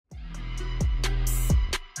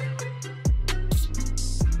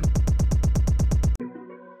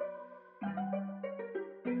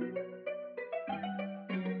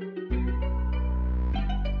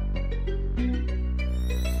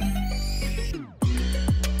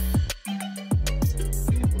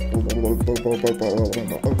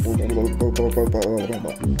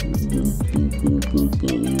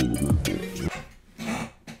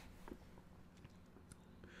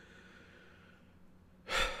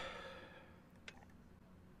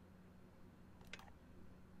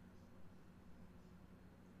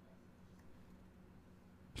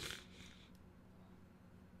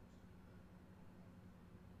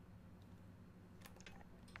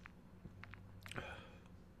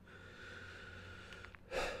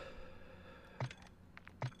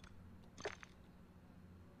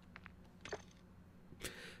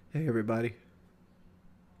Hey everybody.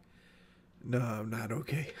 No, I'm not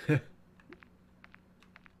okay.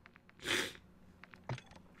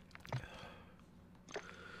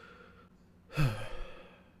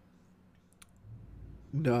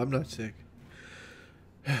 No, I'm not sick.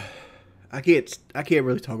 I can't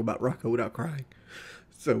really talk about Rocko without crying.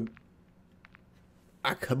 So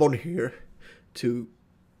I come on here to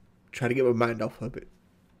try to get my mind off of it.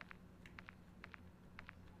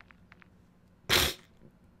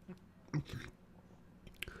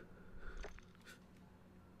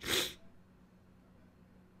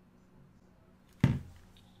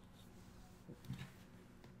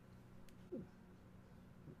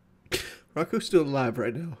 Rocko's still alive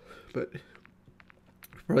right now, but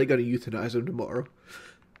we're probably gonna euthanize him tomorrow.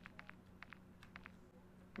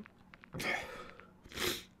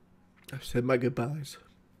 I've said my goodbyes.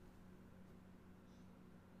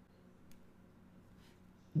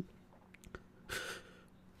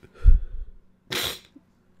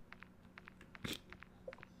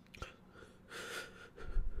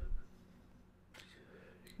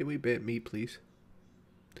 Can we ban me, please?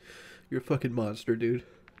 You're a fucking monster, dude.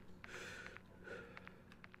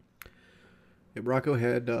 Yeah, Rocko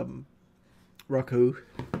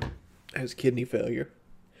has kidney failure.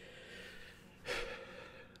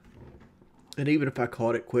 And even if I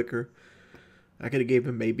caught it quicker, I could have gave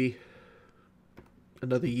him maybe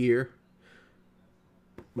another year.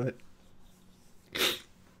 But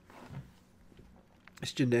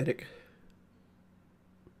it's genetic.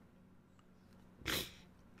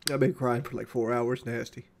 I've been crying for like 4 hours,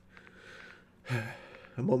 nasty.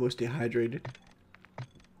 I'm almost dehydrated.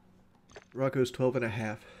 Rocko's 12 and a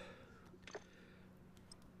half.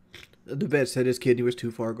 The vet said his kidney was too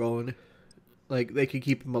far gone. Like, they could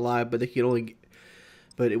keep him alive, but they could only...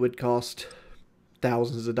 But it would cost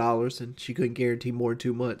thousands of dollars, and she couldn't guarantee more than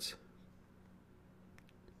 2 months.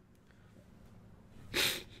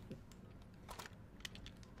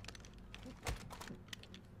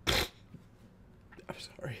 I'm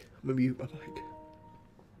sorry. I'm gonna mute my mic.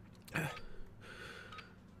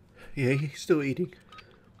 Yeah, he's still eating.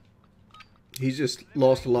 He's just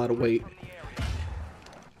lost a lot of weight.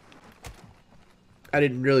 I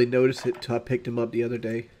didn't really notice it till I picked him up the other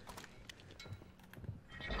day.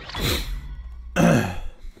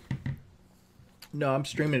 No, I'm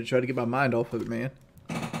streaming to try to get my mind off of it, man.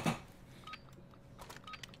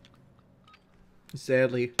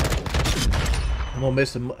 Sadly, I'm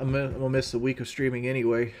gonna miss a week of streaming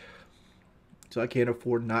anyway, so I can't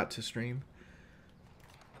afford not to stream.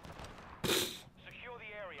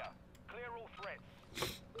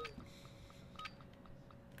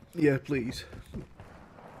 Yeah, please.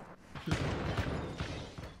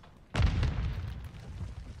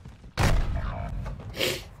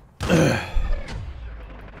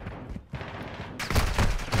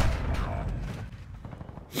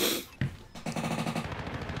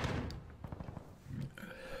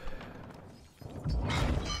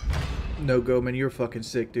 No go, man. You're fucking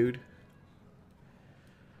sick, dude.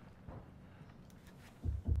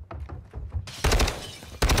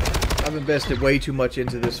 I've invested way too much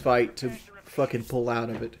into this fight to fucking pull out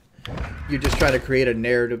of it. You're just trying to create a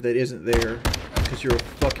narrative that isn't there because you're a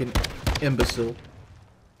fucking imbecile.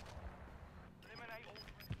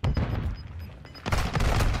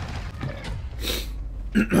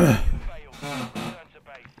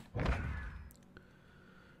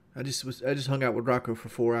 I just hung out with Rocko for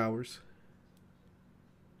 4 hours.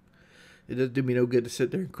 It doesn't do me no good to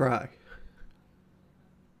sit there and cry.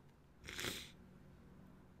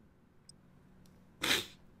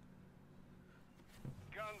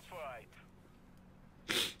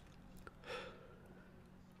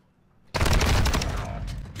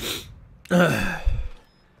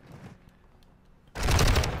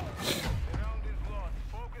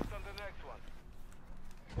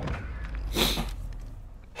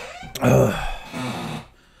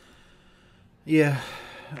 Yeah,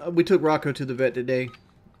 we took Rocko to the vet today,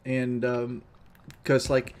 and because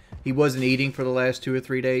like he wasn't eating for the last 2 or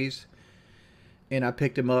 3 days, and I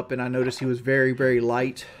picked him up and I noticed he was very, very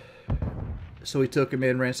light. So we took him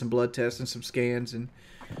in, ran some blood tests and some scans, and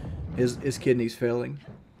his kidney's failing.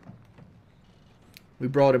 We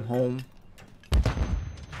brought him home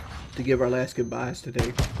to give our last goodbyes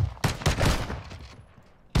today.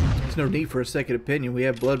 There's no need for a second opinion. We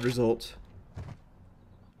have blood results.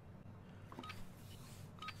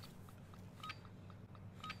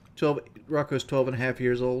 Rocco's 12 and a half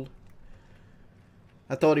years old.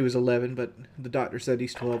 I thought he was 11, but the doctor said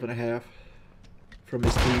he's 12 and a half from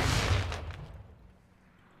his teeth.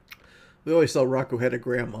 We always thought Rocko had a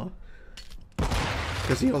grandma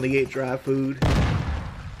because he only ate dry food,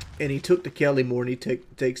 and he took to Kelly more than he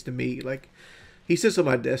takes to me. Like, he sits on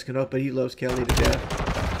my desk and up, but he loves Kelly to death.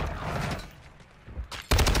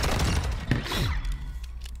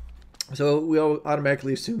 So we all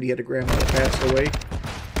automatically assumed he had a grandma that passed away,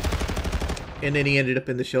 and then he ended up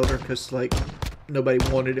in the shelter because like nobody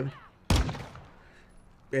wanted him,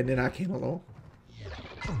 and then I came along.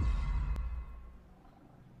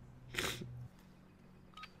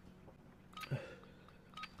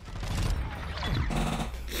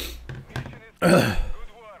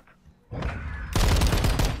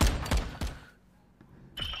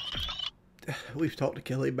 We've talked to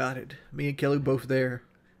Kelly about it. Me and Kelly both there.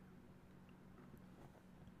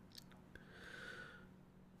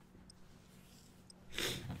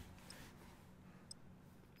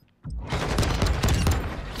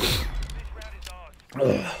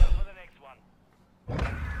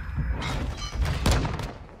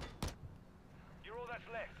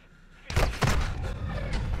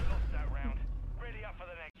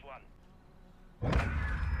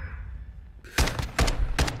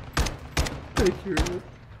 Thank you.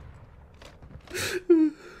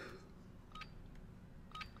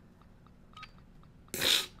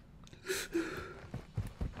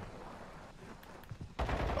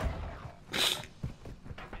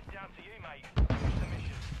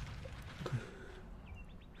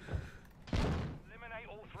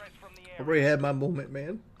 I've already had my moment,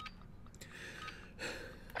 man.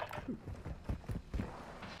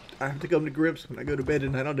 I have to come to grips when I go to bed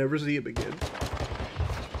tonight. I'll never see him again.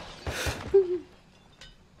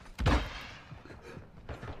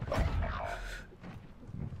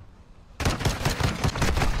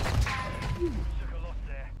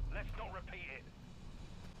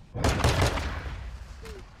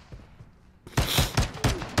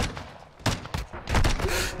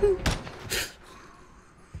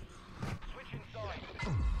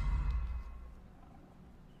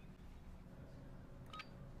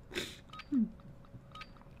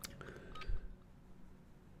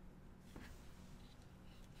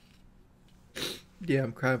 Yeah,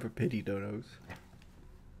 I'm crying for pity, donos.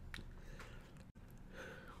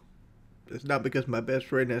 It's not because my best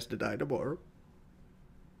friend has to die tomorrow.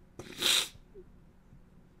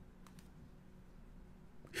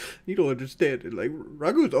 You don't understand it. Like,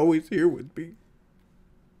 Rocko's always here with me.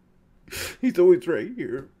 He's always right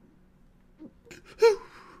here.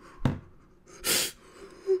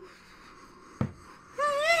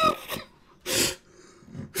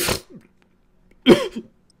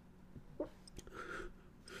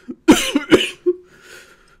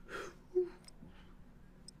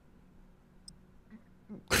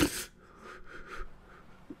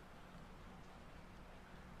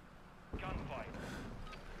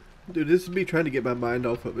 Dude, this is me trying to get my mind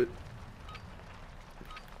off of it.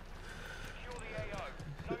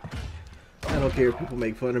 I don't care if people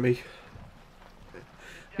make fun of me.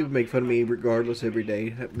 People make fun of me regardless every day.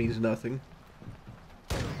 That means nothing.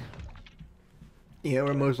 Yeah,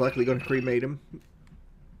 we're most likely going to cremate him.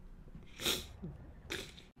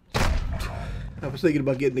 I was thinking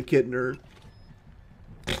about getting the kidner.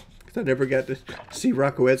 Because I never got to see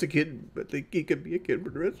Rocko as a kid, but I think he could be a kid for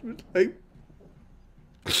the rest of his life.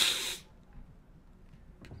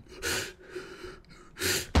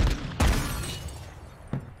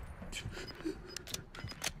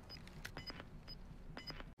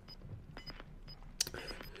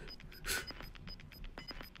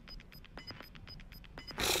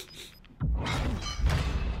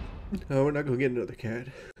 No, we're not going to get another cat.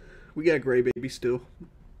 We got a gray baby still.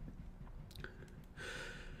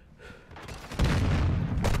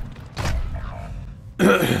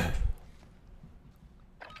 I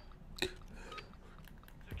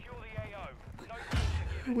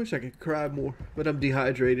wish I could cry more, but I'm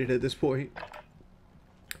dehydrated at this point. I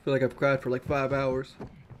feel like I've cried for like 5 hours.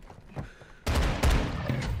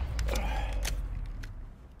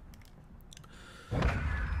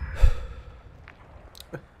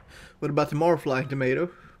 What about tomorrow, Flying Tomato?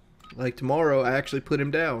 Like tomorrow, I actually put him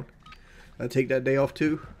down. I take that day off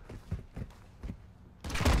too.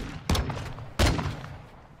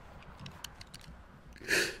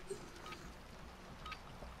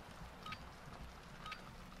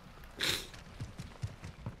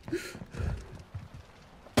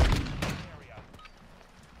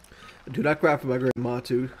 Dude, I cry for my grandma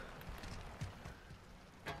too.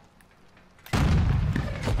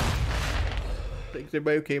 Thanks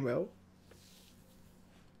everybody who came out.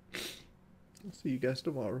 I'll see you guys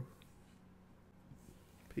tomorrow.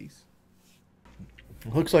 Peace.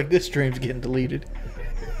 Looks like this stream's getting deleted.